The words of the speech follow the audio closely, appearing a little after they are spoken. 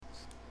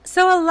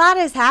So a lot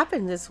has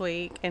happened this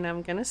week, and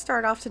I'm going to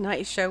start off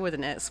tonight's show with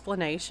an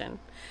explanation.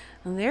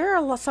 And there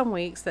are some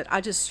weeks that I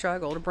just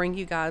struggle to bring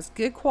you guys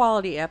good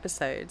quality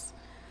episodes.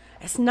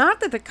 It's not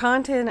that the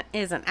content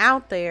isn't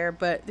out there,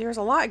 but there's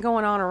a lot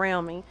going on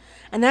around me,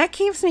 and that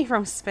keeps me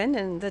from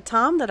spending the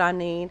time that I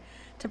need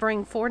to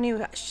bring 4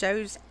 new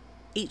shows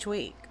each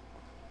week.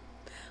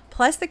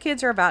 Plus, the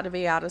kids are about to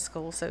be out of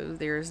school, so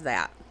there's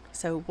that.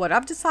 So what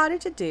I've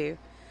decided to do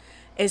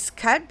is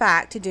cut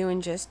back to doing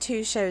just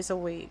 2 shows a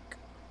week.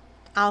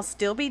 I'll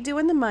still be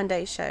doing the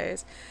Monday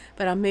shows,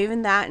 but I'm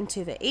moving that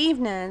into the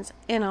evenings,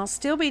 and I'll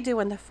still be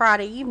doing the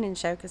Friday evening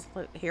show because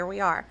look, here we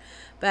are.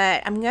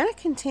 But I'm going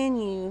to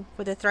continue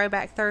with the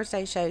Throwback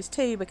Thursday shows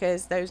too,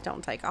 because those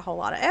don't take a whole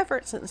lot of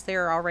effort since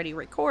they're already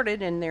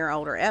recorded and they're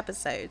older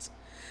episodes.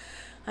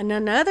 And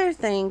another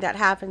thing that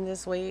happened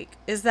this week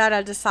is that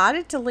I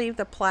decided to leave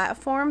the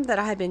platform that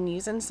I had been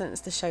using since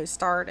the show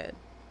started.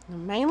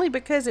 Mainly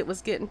because it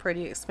was getting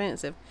pretty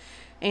expensive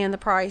and the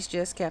price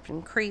just kept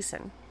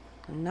increasing.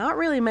 I'm not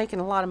really making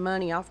a lot of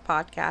money off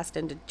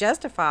podcasting to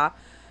justify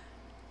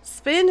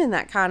spending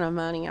that kind of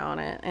money on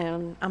it.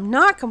 And I'm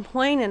not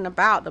complaining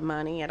about the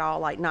money at all,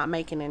 like not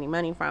making any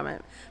money from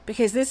it,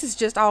 because this has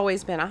just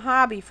always been a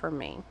hobby for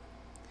me.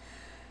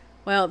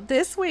 Well,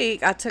 this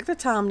week I took the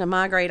time to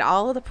migrate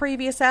all of the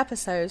previous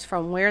episodes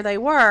from where they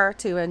were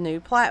to a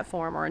new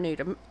platform, or a new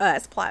to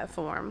us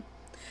platform.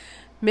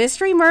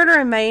 Mystery, Murder,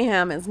 and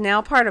Mayhem is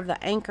now part of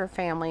the Anchor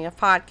family of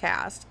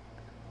podcasts.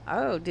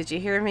 Oh, did you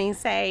hear me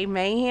say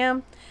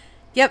mayhem?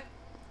 Yep.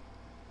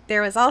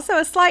 There was also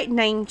a slight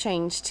name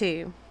change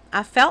too.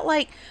 I felt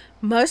like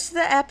most of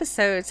the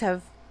episodes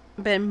have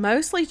been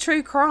mostly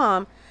true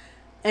crime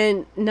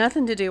and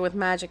nothing to do with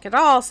magic at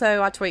all,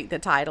 so I tweaked the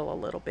title a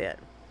little bit.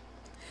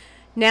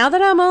 Now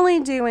that I'm only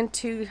doing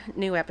 2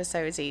 new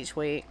episodes each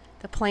week,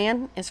 the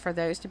plan is for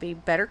those to be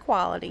better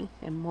quality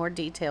and more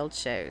detailed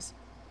shows.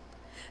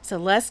 So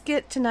let's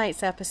get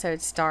tonight's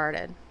episode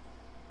started.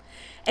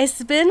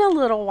 It's been a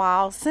little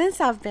while since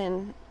I've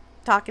been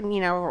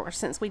talking, or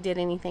since we did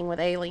anything with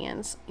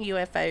aliens,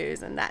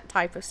 UFOs, and that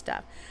type of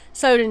stuff.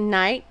 So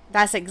tonight,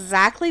 that's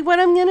exactly what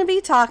I'm going to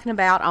be talking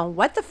about on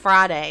What the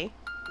Friday.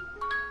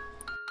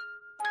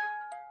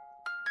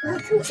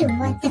 Welcome to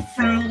What the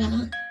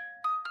Friday,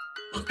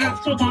 the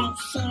After Dark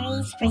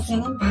series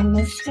presented by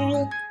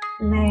Mystery,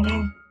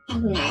 Murder,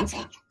 and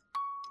Magic.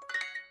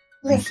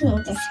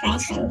 Listener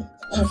discretion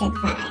is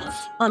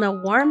advised. On a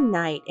warm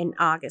night in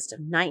August of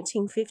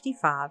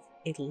 1955,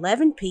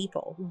 11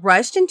 people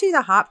rushed into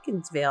the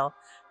Hopkinsville,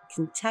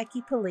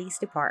 Kentucky Police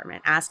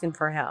Department asking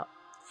for help.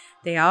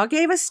 They all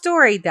gave a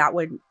story that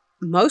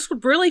most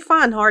would really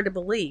find hard to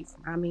believe.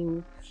 I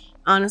mean,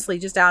 honestly,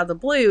 just out of the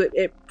blue,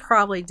 it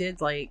probably did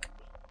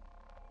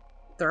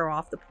throw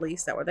off the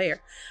police that were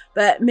there.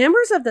 But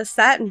members of the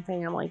Sutton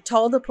family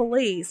told the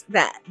police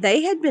that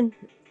they had been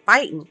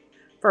fighting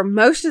for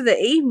most of the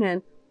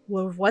evening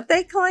with what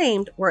they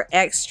claimed were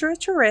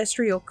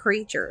extraterrestrial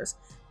creatures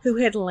who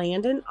had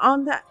landed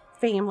on the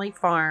family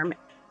farm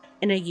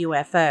in a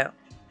UFO.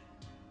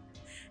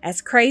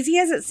 As crazy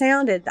as it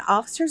sounded, the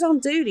officers on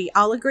duty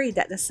all agreed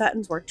that the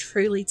Suttons were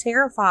truly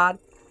terrified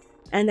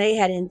and they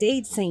had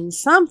indeed seen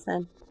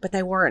something, but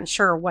they weren't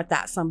sure what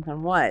that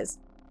something was.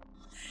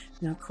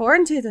 Now,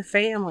 according to the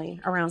family,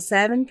 around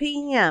 7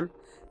 p.m.,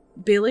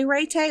 Billy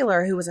Ray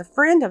Taylor, who was a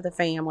friend of the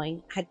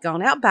family, had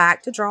gone out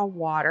back to draw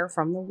water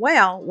from the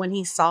well when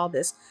he saw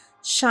this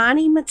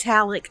shiny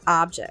metallic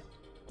object.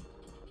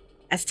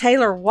 As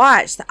Taylor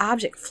watched, the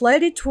object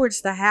floated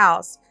towards the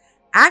house,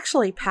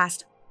 actually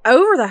passed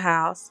over the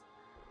house,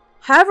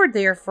 hovered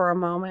there for a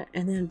moment,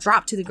 and then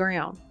dropped to the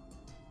ground.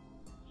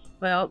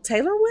 Well,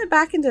 Taylor went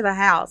back into the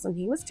house, and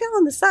he was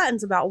telling the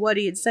Suttons about what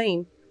he had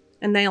seen,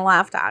 and they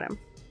laughed at him.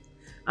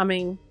 I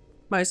mean,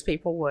 most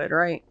people would,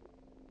 right?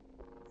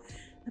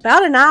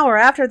 About an hour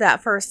after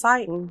that first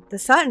sighting, the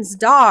Sutton's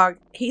dog,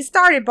 he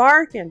started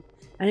barking,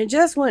 and it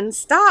just wouldn't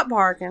stop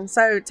barking.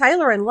 So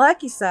Taylor and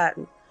Lucky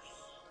Sutton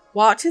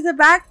walked to the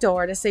back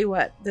door to see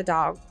what the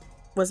dog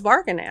was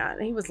barking at.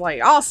 And he was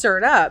all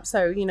stirred up.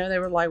 So, they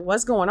were like,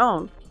 what's going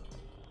on?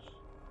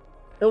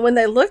 And when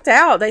they looked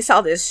out, they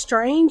saw this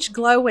strange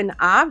glowing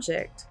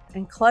object.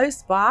 And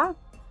close by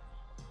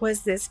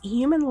was this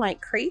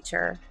human-like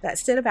creature that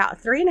stood about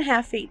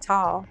 3.5 feet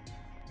tall.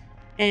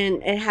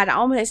 And it had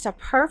almost a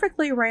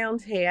perfectly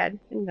round head,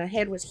 and the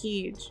head was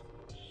huge.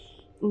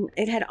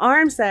 It had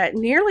arms that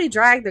nearly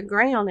dragged the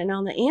ground, and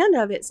on the end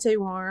of its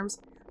 2 arms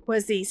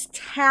was these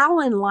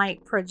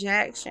talon-like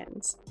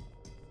projections.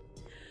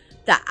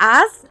 The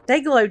eyes,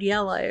 they glowed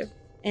yellow,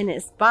 and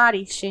its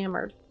body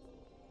shimmered.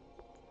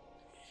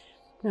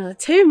 Now, the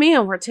 2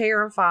 men were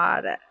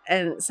terrified,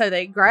 and so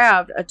they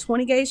grabbed a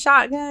 20-gauge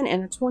shotgun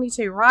and a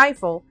 .22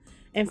 rifle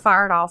and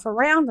fired off a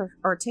round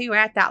or 2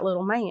 at that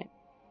little man.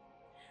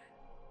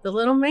 The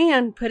little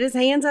man put his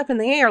hands up in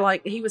the air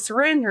like he was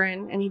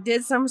surrendering, and he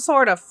did some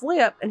sort of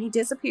flip, and he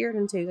disappeared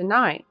into the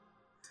night.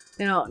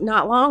 Now,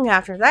 not long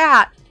after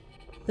that,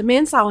 the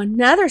men saw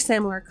another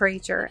similar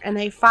creature, and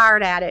they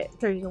fired at it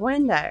through the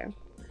window.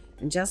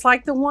 And just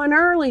like the one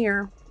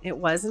earlier, It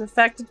wasn't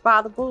affected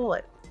by the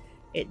bullet.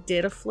 It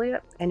did a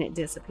flip and it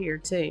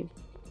disappeared too.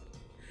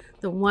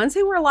 The ones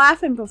who were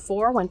laughing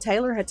before when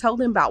Taylor had told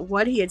them about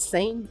what he had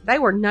seen, they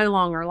were no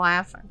longer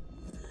laughing.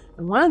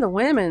 And one of the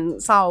women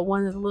saw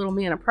one of the little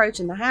men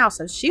approaching the house,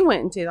 so she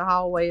went into the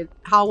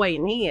hallway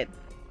and hid.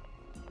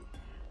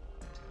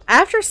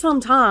 After some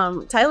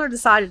time, Taylor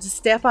decided to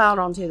step out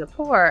onto the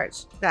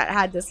porch that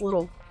had this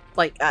little,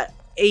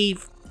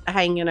 eave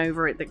hanging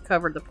over it that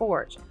covered the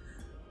porch.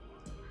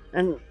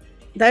 And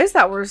those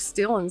that were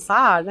still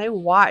inside, they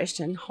watched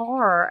in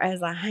horror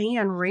as a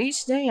hand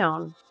reached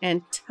down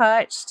and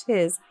touched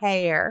his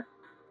hair.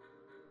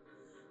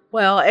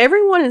 Well,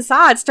 everyone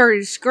inside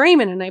started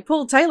screaming and they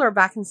pulled Taylor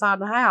back inside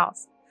the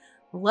house.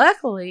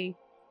 Lucky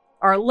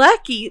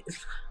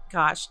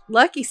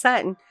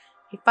Sutton,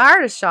 he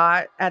fired a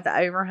shot at the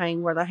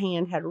overhang where the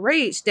hand had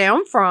reached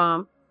down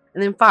from,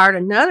 and then fired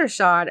another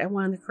shot at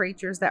one of the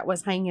creatures that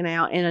was hanging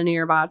out in a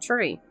nearby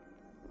tree.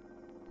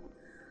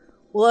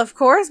 Well, of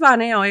course, by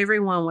now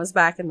everyone was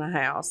back in the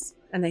house,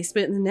 and they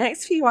spent the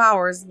next few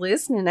hours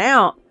listening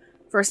out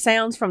for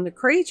sounds from the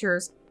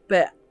creatures,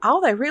 but all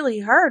they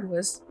really heard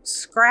was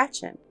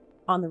scratching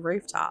on the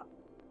rooftop.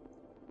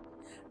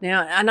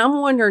 Now, and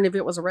I'm wondering if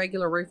it was a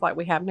regular roof like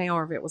we have now,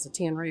 or if it was a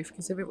tin roof,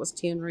 because if it was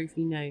tin roof,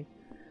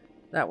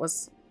 that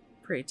was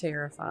pretty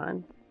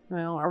terrifying.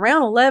 Well,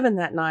 around 11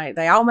 that night,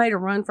 they all made a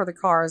run for the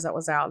cars that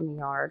was out in the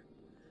yard,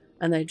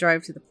 and they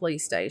drove to the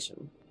police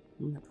station.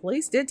 And the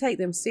police did take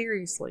them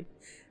seriously.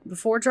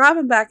 Before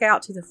driving back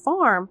out to the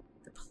farm,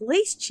 the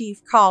police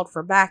chief called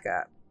for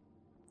backup.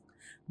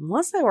 And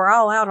once they were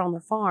all out on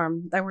the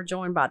farm, they were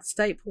joined by the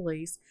state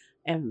police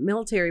and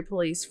military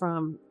police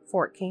from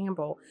Fort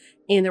Campbell,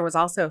 and there was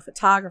also a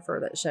photographer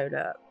that showed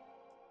up.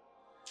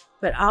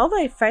 But all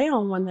they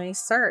found when they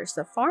searched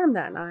the farm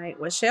that night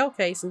was shell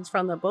casings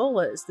from the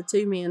bullets the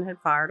two men had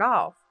fired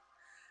off.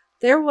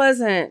 There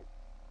wasn't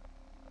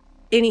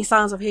any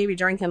signs of heavy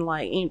drinking,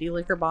 like empty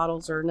liquor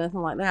bottles or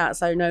nothing like that.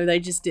 So no, they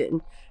just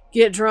didn't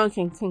get drunk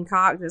and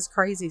concoct this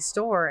crazy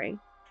story.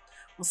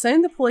 Well,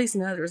 soon the police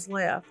and others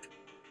left,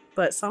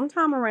 but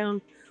sometime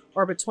around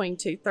or between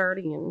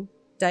 2:30 and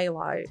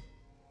daylight,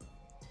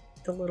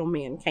 the little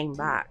men came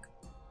back.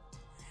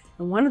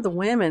 And one of the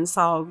women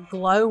saw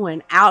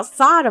glowing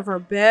outside of her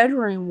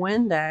bedroom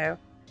window,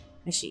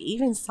 and she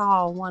even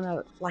saw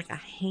a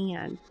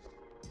hand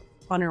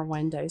on her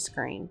window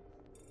screen.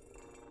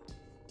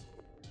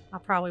 I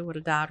probably would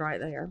have died right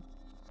there.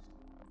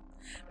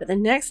 But the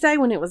next day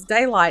when it was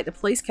daylight, the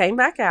police came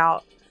back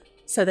out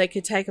so they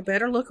could take a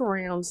better look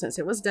around since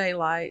it was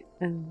daylight,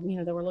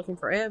 and they were looking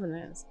for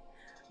evidence.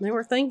 And they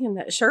were thinking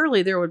that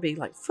surely there would be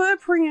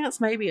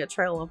footprints, maybe a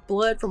trail of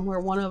blood from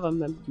where one of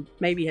them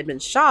maybe had been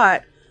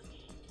shot,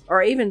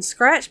 or even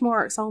scratch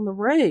marks on the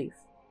roof.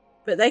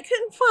 But they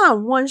couldn't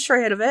find one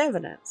shred of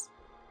evidence.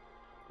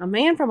 A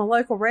man from a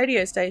local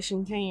radio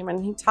station came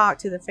and he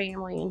talked to the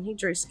family and he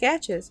drew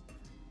sketches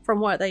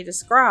from what they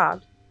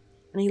described.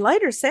 And he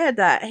later said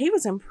that he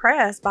was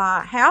impressed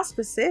by how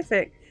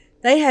specific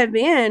they had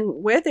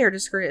been with their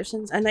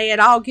descriptions, and they had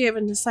all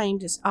given the same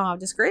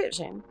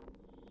description.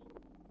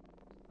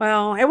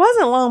 Well, it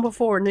wasn't long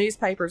before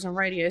newspapers and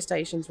radio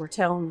stations were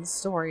telling the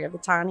story of the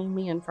tiny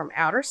men from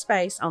outer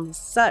space on the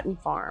Sutton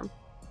farm.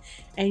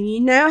 And you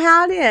know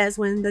how it is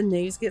when the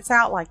news gets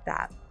out like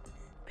that.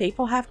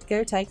 People have to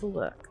go take a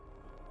look.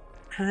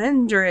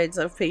 Hundreds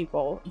of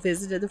people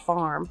visited the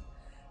farm.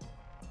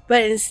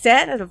 But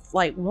instead of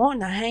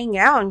wanting to hang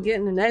out and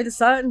getting to know the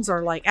Suttons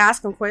or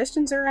asking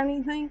questions or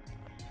anything,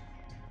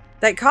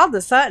 they called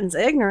the Suttons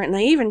ignorant, and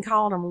they even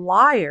called them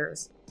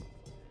liars.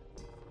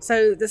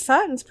 So the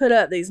Suttons put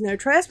up these no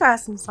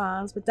trespassing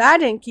signs, but that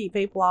didn't keep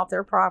people off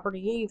their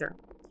property either.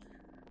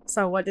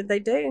 So what did they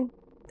do?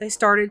 They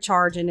started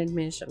charging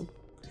admission.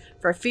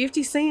 For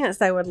 50 cents,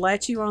 they would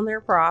let you on their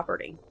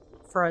property.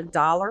 For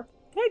 $1,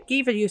 they'd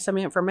give you some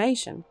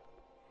information.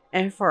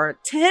 And for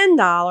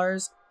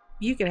 $10,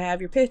 you could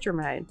have your picture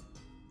made.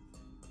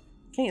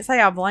 Can't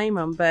say I blame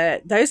them,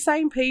 but those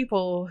same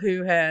people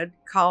who had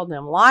called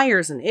them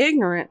liars and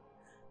ignorant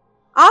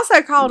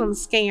also called them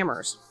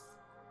scammers.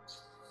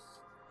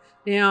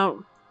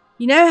 You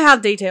know how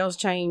details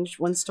change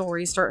when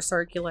stories start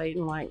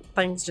circulating,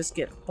 things just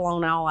get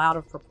blown all out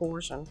of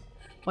proportion.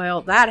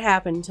 Well, that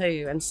happened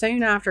too, and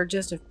soon after,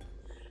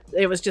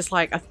 it was just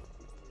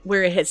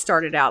where it had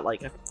started out,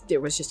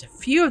 there was just a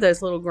few of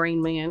those little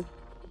green men.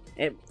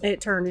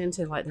 It turned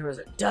into there was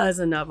a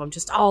dozen of them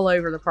just all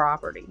over the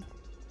property.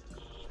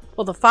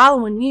 Well, the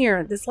following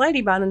year, this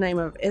lady by the name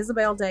of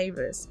Isabel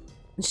Davis,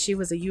 she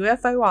was a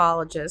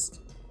UFOologist.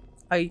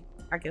 I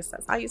guess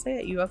that's how you say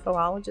it,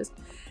 UFOologist.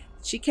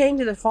 She came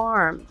to the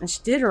farm and she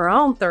did her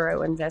own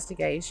thorough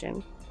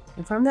investigation.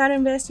 And from that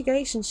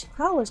investigation, she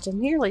published a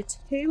nearly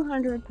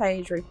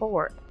 200-page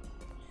report.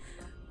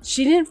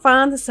 She didn't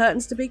find the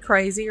Suttons to be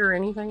crazy or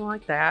anything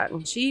like that.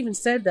 And she even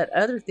said that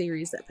other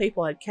theories that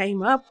people had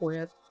came up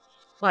with,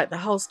 like the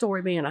whole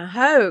story being a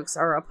hoax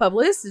or a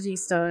publicity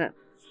stunt,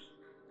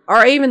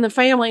 or even the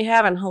family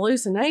having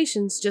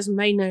hallucinations, just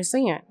made no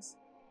sense.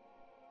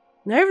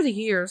 And over the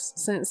years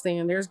since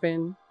then, there's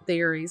been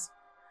theories.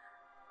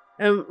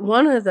 And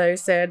one of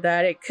those said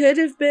that it could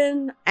have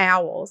been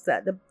owls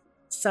that the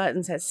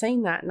Suttons had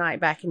seen that night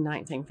back in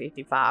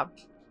 1955.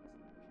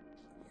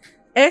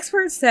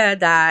 Experts said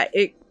that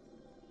it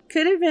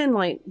could have been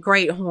like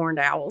great horned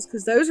owls,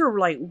 because those are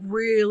like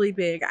really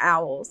big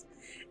owls,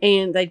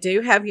 and they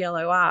do have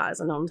yellow eyes.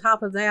 And on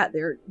top of that,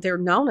 they're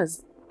known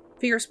as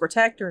fierce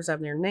protectors of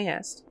their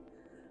nest.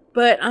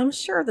 But I'm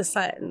sure the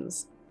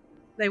Suttons,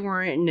 they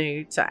weren't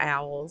new to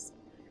owls,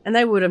 and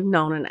they would have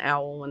known an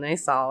owl when they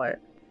saw it.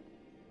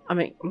 I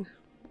mean,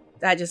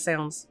 that just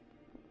sounds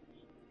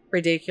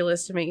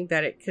ridiculous to me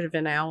that it could have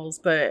been owls,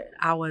 but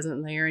I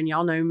wasn't there. And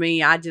y'all know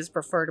me, I just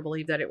prefer to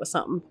believe that it was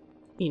something,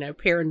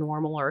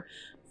 paranormal or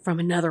from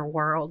another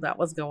world that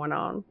was going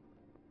on.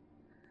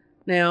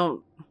 Now,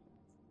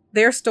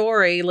 their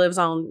story lives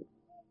on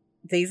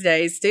these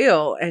days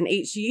still. And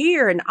each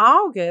year in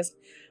August,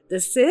 the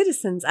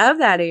citizens of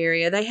that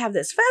area, they have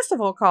this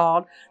festival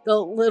called the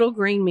Little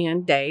Green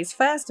Men Days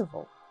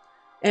Festival.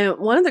 And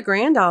one of the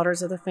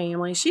granddaughters of the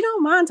family, she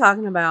don't mind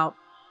talking about,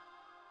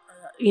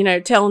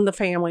 telling the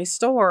family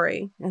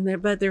story.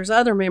 But there's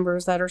other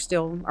members that are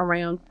still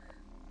around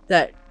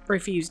that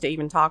refuse to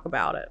even talk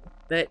about it.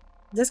 But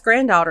this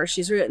granddaughter,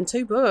 she's written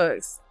 2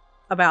 books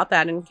about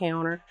that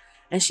encounter,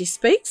 and she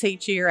speaks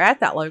each year at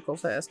that local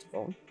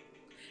festival.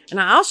 And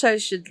I also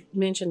should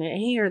mention it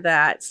here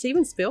that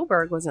Steven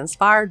Spielberg was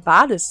inspired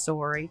by this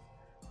story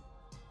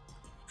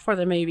for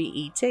the movie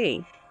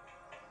E.T.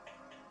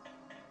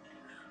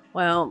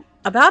 Well,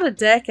 about a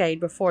decade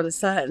before the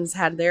Suttons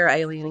had their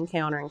alien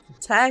encounter in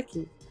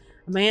Kentucky,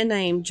 a man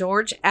named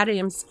George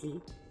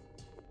Adamski,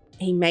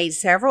 he made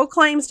several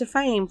claims to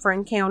fame for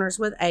encounters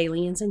with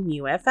aliens and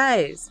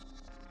UFOs.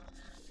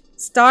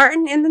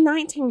 Starting in the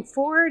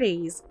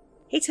 1940s,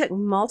 he took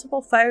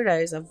multiple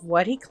photos of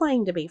what he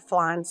claimed to be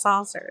flying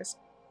saucers,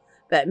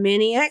 but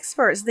many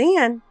experts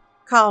then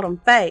called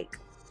them fake.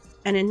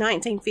 And in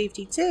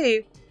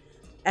 1952,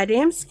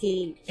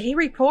 Adamski, he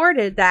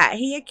reported that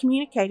he had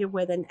communicated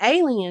with an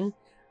alien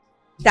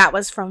that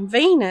was from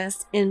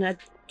Venus in a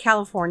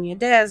California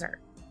desert.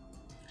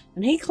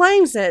 And he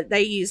claims that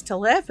they used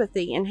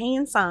telepathy and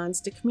hand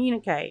signs to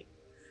communicate.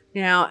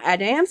 Now,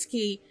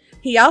 Adamski,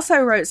 he also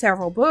wrote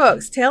several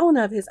books telling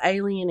of his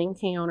alien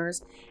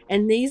encounters,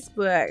 and these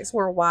books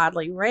were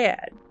widely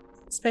read,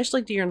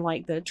 especially during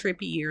like the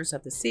trippy years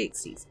of the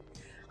 60s.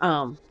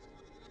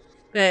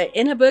 But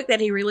in a book that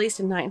he released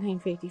in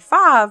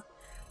 1955,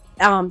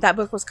 that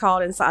book was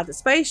called Inside the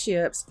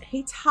Spaceships,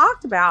 he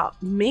talked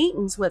about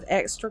meetings with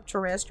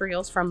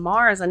extraterrestrials from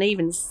Mars and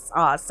even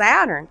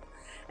Saturn.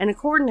 And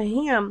according to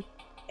him,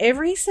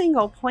 every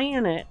single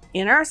planet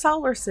in our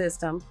solar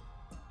system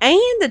and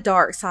the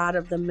dark side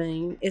of the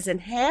moon is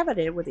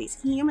inhabited with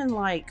these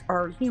human-like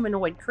or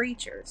humanoid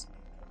creatures.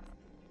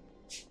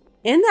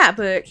 In that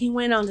book, he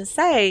went on to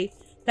say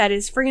that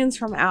his friends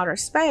from outer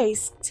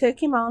space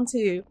took him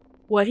onto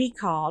what he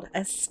called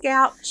a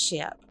scout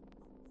ship.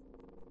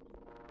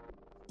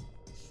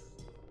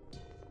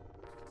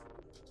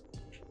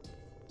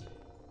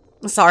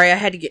 I'm sorry, I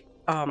had to get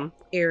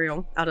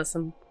Ariel out of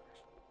some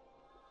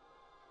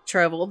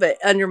trouble, but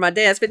under my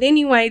desk. But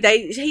anyway,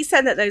 he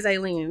said that those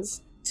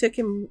aliens took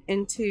him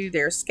into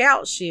their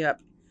scout ship,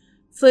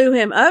 flew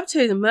him up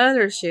to the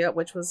mothership,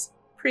 which was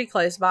pretty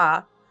close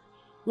by.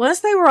 Once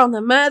they were on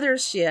the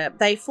mothership,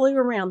 they flew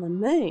around the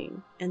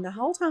moon. And the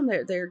whole time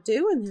they're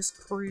doing this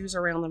cruise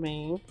around the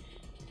moon,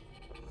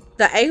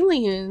 the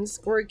aliens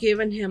were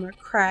giving him a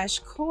crash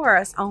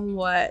course on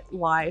what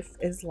life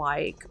is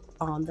like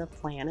on the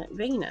planet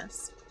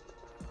Venus.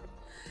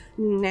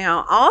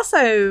 Now,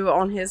 also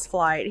on his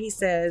flight, he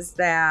says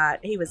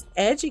that he was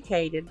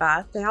educated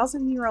by a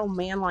 1,000-year-old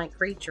man-like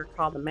creature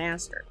called the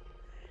Master.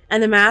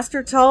 And the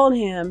Master told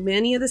him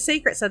many of the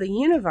secrets of the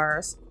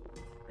universe,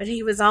 but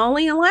he was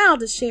only allowed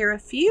to share a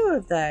few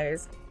of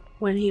those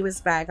when he was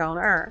back on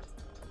Earth.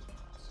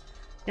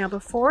 Now,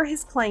 before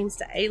his claims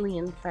to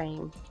alien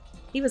fame,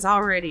 he was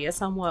already a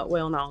somewhat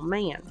well-known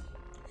man,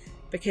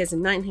 because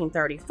in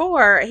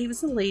 1934, he was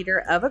the leader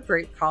of a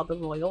group called the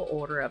Royal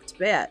Order of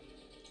Tibet.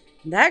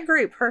 That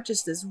group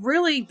purchased this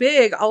really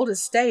big old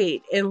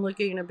estate in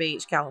Laguna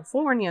Beach,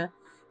 California,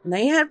 and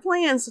they had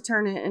plans to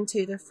turn it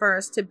into the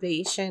first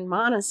Tibetan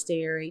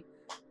monastery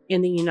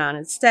in the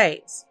United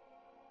States.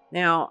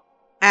 Now,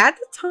 at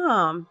the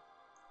time,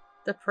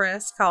 the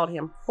press called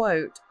him,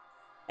 quote,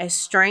 as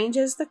strange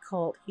as the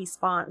cult he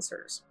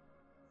sponsors.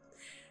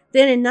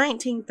 Then in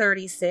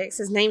 1936,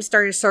 his name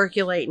started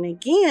circulating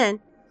again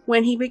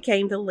when he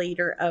became the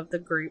leader of the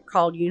group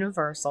called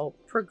Universal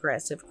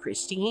Progressive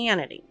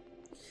Christianity.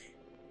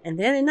 And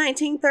then in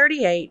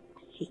 1938,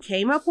 he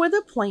came up with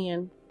a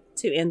plan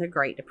to end the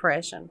Great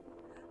Depression.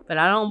 But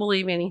I don't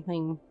believe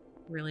anything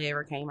really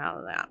ever came out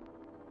of that.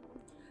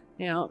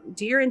 Now,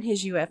 during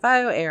his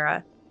UFO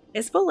era,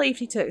 it's believed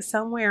he took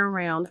somewhere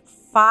around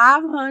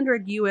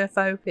 500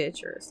 UFO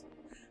pictures.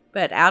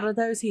 But out of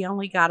those, he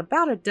only got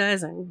about a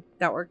dozen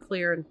that were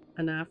clear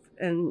enough.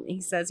 And he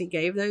says he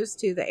gave those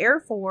to the Air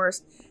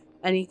Force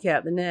and he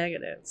kept the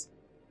negatives.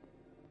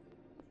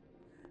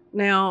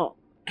 Now,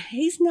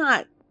 he's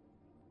not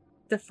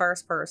the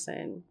first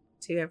person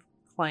to have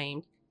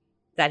claimed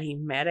that he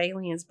met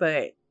aliens,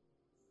 but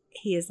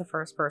he is the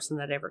first person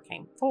that ever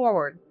came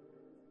forward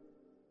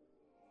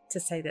to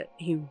say that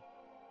he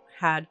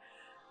had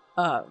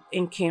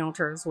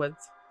encounters with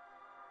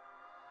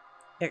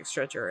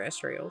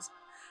extraterrestrials.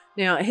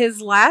 Now,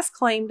 his last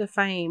claim to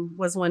fame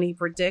was when he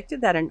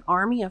predicted that an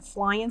army of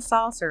flying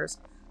saucers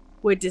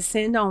would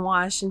descend on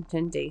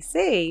Washington,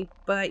 D.C.,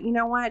 but you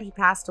know what? He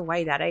passed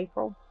away that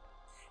April,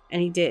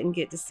 and he didn't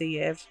get to see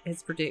if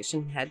his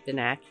prediction had been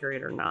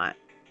accurate or not.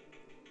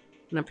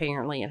 And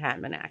apparently it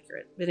hadn't been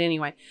accurate. But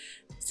anyway,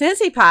 since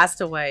he passed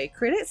away,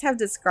 critics have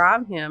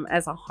described him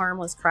as a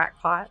harmless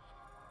crackpot,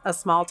 a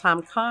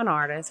small-time con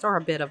artist, or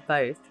a bit of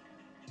both.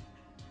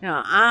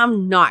 Now,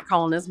 I'm not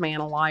calling this man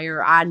a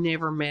liar. I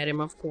never met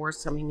him, of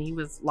course. I mean, he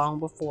was long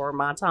before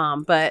my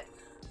time. But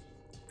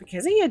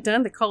because he had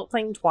done the cult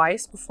thing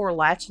twice before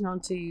latching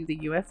onto the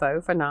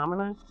UFO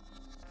phenomena,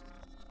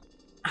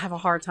 I have a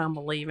hard time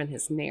believing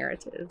his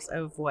narratives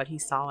of what he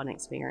saw and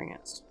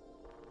experienced.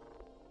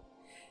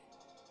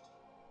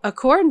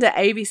 According to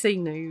ABC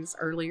News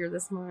earlier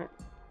this month,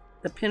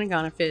 the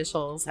Pentagon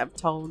officials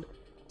told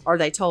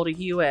a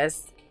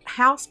U.S.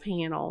 House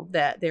panel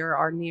that there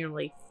are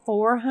nearly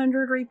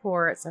 400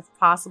 reports of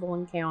possible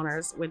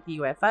encounters with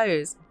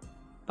UFOs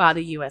by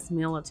the U.S.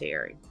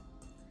 military.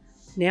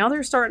 Now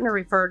they're starting to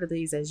refer to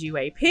these as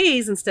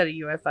UAPs instead of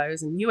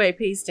UFOs, and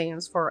UAP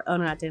stands for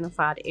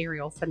Unidentified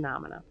Aerial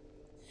Phenomena.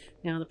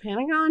 Now, the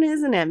Pentagon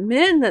isn't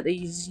admitting that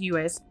these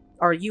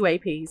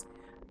UAPs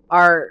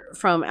are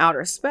from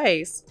outer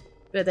space,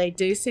 but they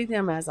do see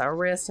them as a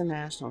risk to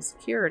national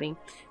security.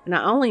 And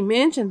I only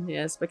mention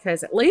this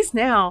because at least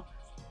now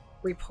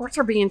reports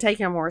are being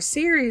taken more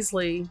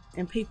seriously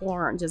and people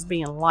aren't just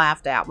being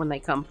laughed at when they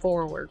come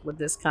forward with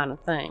this kind of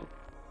thing.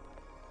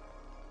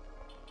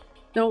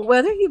 Now,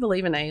 whether you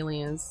believe in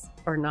aliens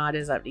or not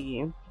is up to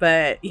you,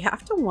 but you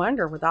have to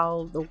wonder, with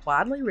all the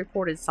widely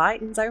reported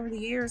sightings over the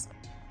years,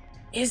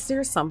 is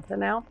there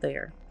something out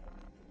there?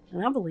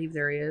 And I believe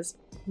there is.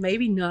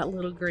 Maybe not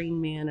little green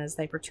men as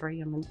they portray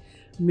them in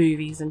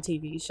movies and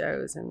TV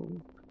shows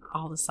and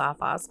all the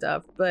sci-fi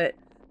stuff, but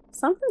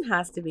something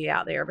has to be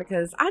out there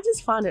because I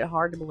just find it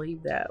hard to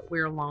believe that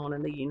we're alone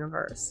in the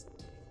universe.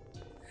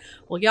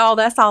 Well, y'all,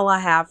 that's all I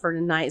have for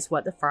tonight's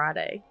What the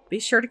Friday. Be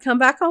sure to come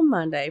back on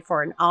Monday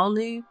for an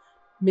all-new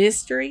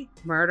mystery,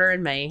 murder,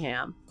 and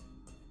mayhem.